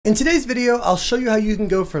In today's video, I'll show you how you can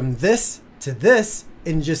go from this to this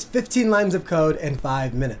in just 15 lines of code in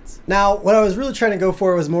 5 minutes. Now, what I was really trying to go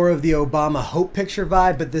for was more of the Obama hope picture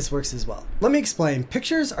vibe, but this works as well. Let me explain.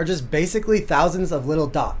 Pictures are just basically thousands of little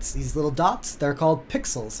dots. These little dots, they're called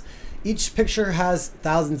pixels. Each picture has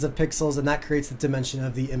thousands of pixels, and that creates the dimension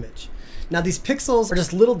of the image. Now, these pixels are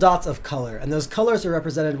just little dots of color, and those colors are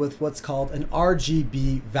represented with what's called an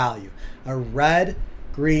RGB value, a red,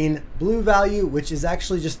 green, blue value, which is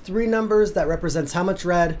actually just 3 numbers that represents how much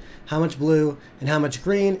red, how much blue, and how much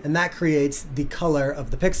green, and that creates the color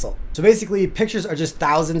of the pixel. So basically, pictures are just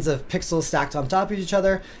thousands of pixels stacked on top of each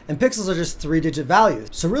other, and pixels are just 3-digit values.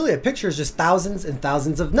 So really, a picture is just thousands and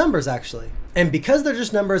thousands of numbers, actually. And because they're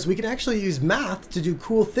just numbers, we can actually use math to do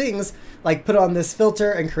cool things, like put on this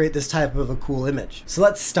filter and create this type of a cool image. So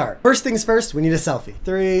let's start. First things first, we need a selfie.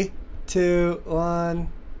 3, 2,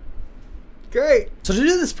 1. Great. So to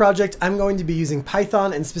do this project, I'm going to be using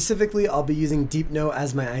Python, and specifically I'll be using DeepNote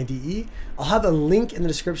as my IDE. I'll have a link in the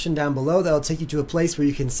description down below that'll take you to a place where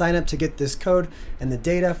you can sign up to get this code and the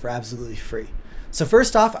data for absolutely free. So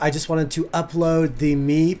first off, I just wanted to upload the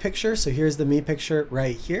me picture. So here's the me picture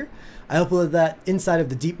right here. I uploaded that inside of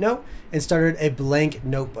the DeepNote and started a blank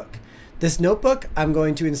notebook. This notebook, I'm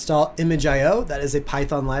going to install Image.io. That is a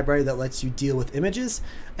Python library that lets you deal with images.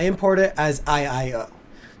 I import it as IIO.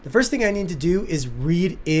 The first thing I need to do is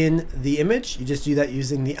read in the image. You just do that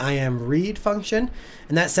using the imRead function,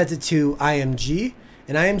 and that sets it to img.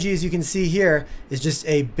 And img, as you can see here, is just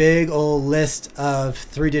a big old list of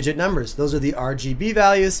 3-digit numbers. Those are the RGB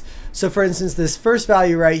values. So for instance, this first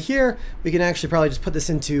value right here, we can actually probably just put this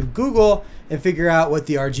into Google and figure out what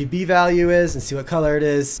the RGB value is and see what color it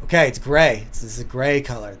is. Okay, it's gray. This is a gray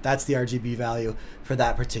color. That's the RGB value for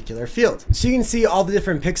that particular field. So you can see all the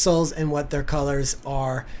different pixels and what their colors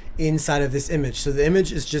are inside of this image. So the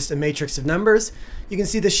image is just a matrix of numbers. You can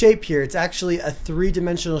see the shape here. It's actually a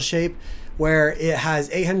 3-dimensional shape where it has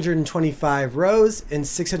 825 rows and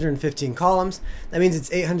 615 columns. That means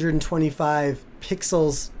it's 825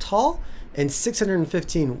 pixels tall and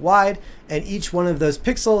 615 wide, and each one of those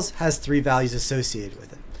pixels has 3 values associated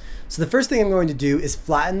with it. So the first thing I'm going to do is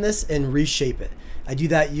flatten this and reshape it. I do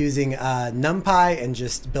that using Numpy and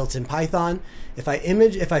just built-in Python. If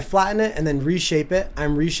I flatten it and then reshape it,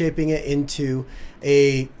 I'm reshaping it into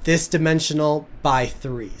this dimensional by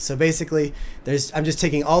 3. So basically, I'm just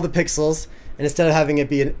taking all the pixels, and instead of having it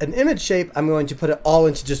be an image shape, I'm going to put it all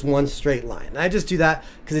into just one straight line. And I just do that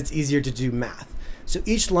because it's easier to do math. So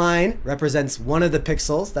each line represents one of the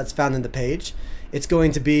pixels that's found in the page. It's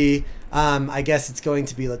going to be, I guess it's going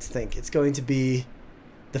to be, let's think, it's going to be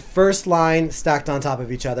the first line stacked on top of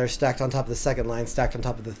each other, stacked on top of the second line, stacked on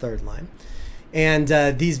top of the third line. And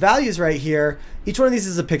these values right here, each one of these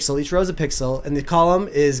is a pixel, each row is a pixel, and the column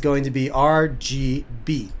is going to be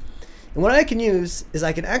RGB. And what I can use is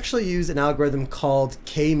I can actually use an algorithm called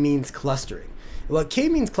K-Means Clustering. And what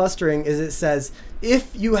K-Means Clustering is, it says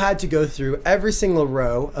if you had to go through every single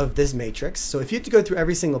row of this matrix, so if you had to go through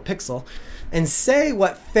every single pixel and say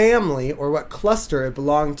what family or what cluster it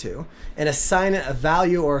belonged to and assign it a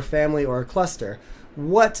value or a family or a cluster,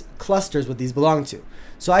 what clusters would these belong to?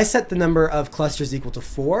 So I set the number of clusters equal to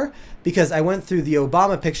 4 because I went through the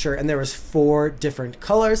Obama picture and there was 4 different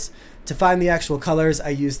colors. To find the actual colors, I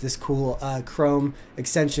use this cool Chrome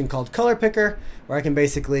extension called Color Picker, where I can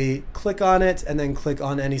basically click on it and then click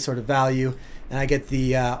on any sort of value, and I get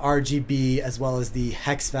the RGB as well as the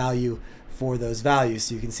hex value for those values.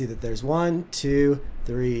 So you can see that there's 1, 2,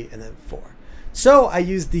 3, and then 4. So I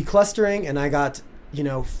used the clustering and I got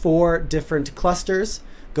 4 different clusters.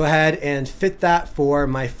 Go ahead and fit that for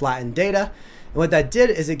my flattened data. And what that did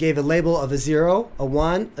is it gave a label of a 0, a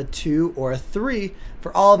 1, a 2, or a 3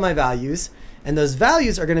 for all of my values. And those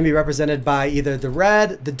values are going to be represented by either the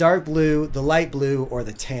red, the dark blue, the light blue, or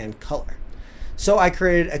the tan color. So I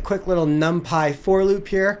created a quick little NumPy for loop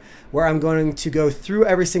here where I'm going to go through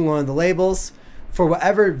every single one of the labels. For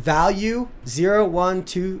whatever value, 0, 1,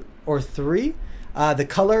 2, or 3, the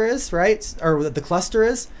color is, right? Or the cluster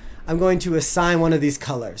is, I'm going to assign one of these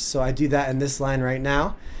colors. So I do that in this line right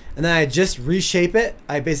now. And then I just reshape it.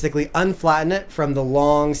 I basically unflatten it from the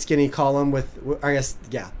long skinny column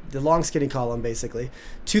the long skinny column basically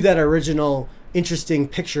to that original interesting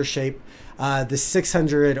picture shape, the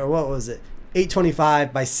 600, or what was it?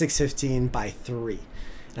 825 by 615 by 3.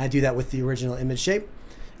 And I do that with the original image shape.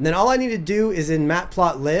 And then all I need to do is in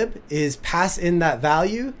Matplotlib is pass in that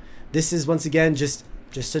value. This is once again just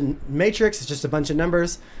a matrix, it's just a bunch of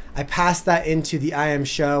numbers. I pass that into the IM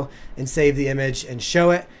show and save the image and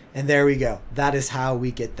show it. And there we go. That is how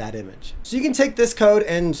we get that image. So you can take this code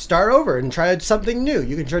and start over and try something new.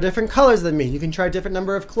 You can try different colors than me. You can try a different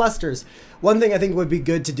number of clusters. One thing I think would be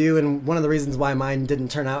good to do, and one of the reasons why mine didn't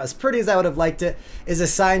turn out as pretty as I would have liked it, is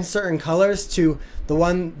assign certain colors to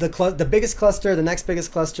the biggest cluster, the next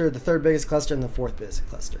biggest cluster, the third biggest cluster, and the fourth biggest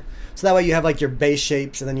cluster. So that way you have like your base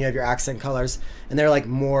shapes, and then you have your accent colors, and they're like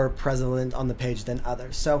more prevalent on the page than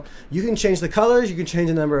others. So you can change the colors, you can change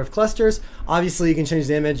the number of clusters. Obviously you can change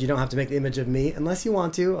the image. You don't have to make the image of me unless you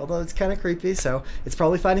want to, although it's kind of creepy, so it's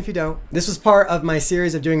probably fine if you don't. This was part of my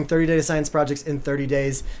series of doing 30 data science projects in 30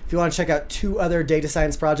 days. If you want to check out 2 other data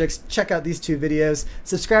science projects, check out these 2 videos.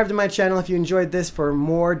 Subscribe to my channel if you enjoyed this for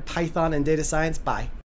more Python and data science. Bye.